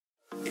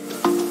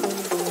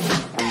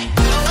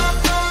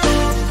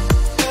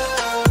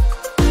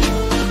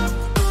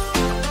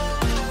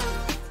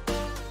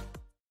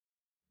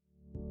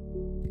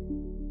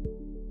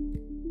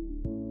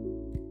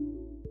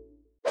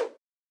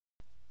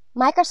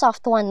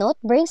Microsoft OneNote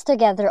brings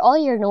together all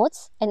your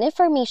notes and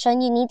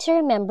information you need to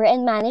remember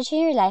and manage in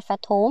your life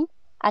at home,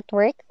 at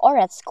work, or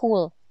at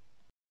school.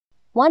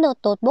 OneNote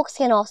notebooks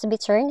can also be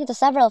turned into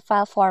several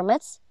file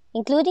formats,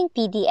 including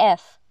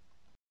PDF.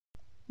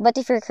 But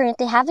if you're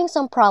currently having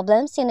some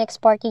problems in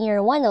exporting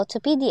your OneNote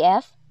to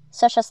PDF,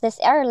 such as this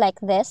error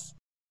like this,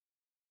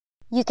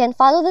 you can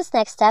follow the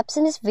next steps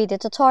in this video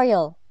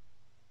tutorial.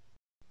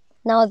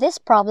 Now, this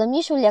problem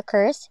usually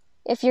occurs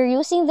if you're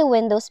using the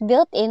Windows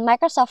built-in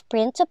Microsoft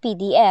Print to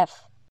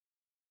PDF.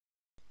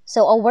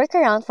 So a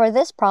workaround for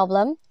this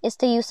problem is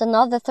to use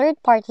another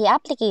third-party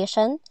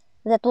application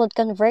that would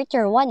convert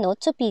your OneNote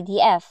to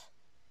PDF.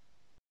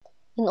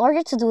 In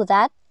order to do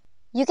that,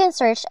 you can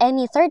search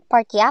any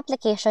third-party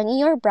application in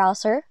your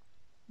browser,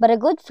 but a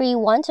good free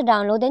one to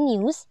download and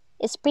use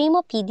is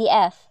Primo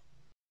PDF.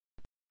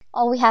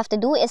 All we have to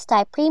do is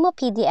type Primo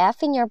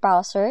PDF in your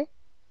browser,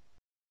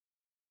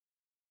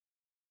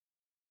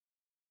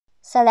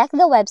 select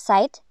the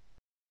website,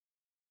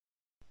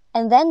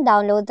 and then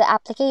download the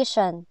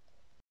application.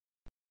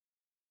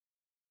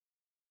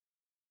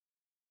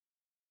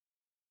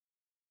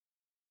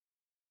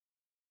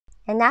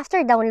 And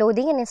after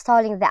downloading and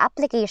installing the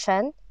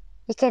application,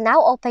 you can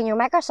now open your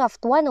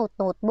Microsoft OneNote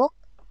notebook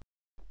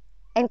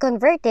and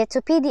convert it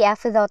to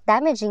PDF without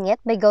damaging it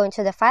by going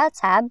to the File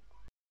tab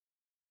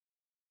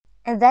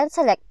and then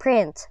select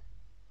Print.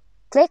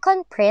 Click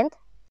on Print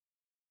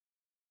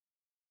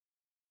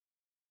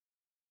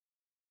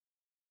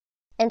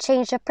and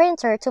change the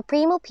printer to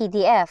Primo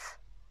PDF.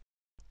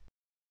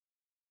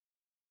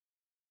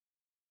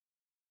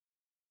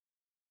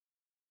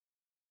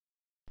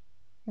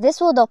 This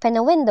would open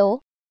a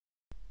window,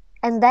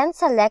 and then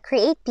select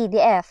Create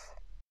PDF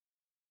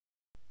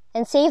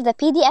and save the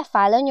PDF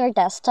file on your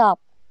desktop.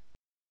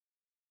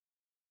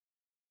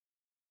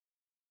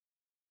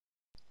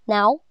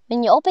 Now,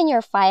 when you open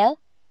your file,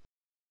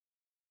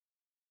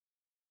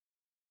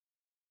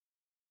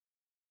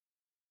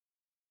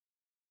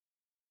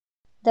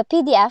 the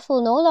PDF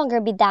will no longer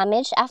be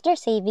damaged after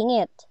saving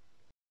it.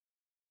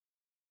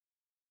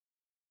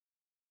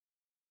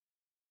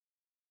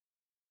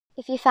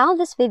 If you found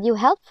this video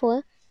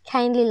helpful,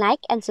 kindly like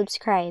and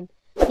subscribe.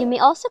 You may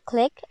also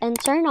click and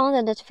turn on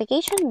the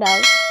notification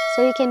bell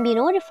so you can be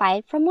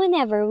notified from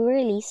whenever we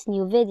release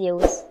new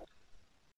videos.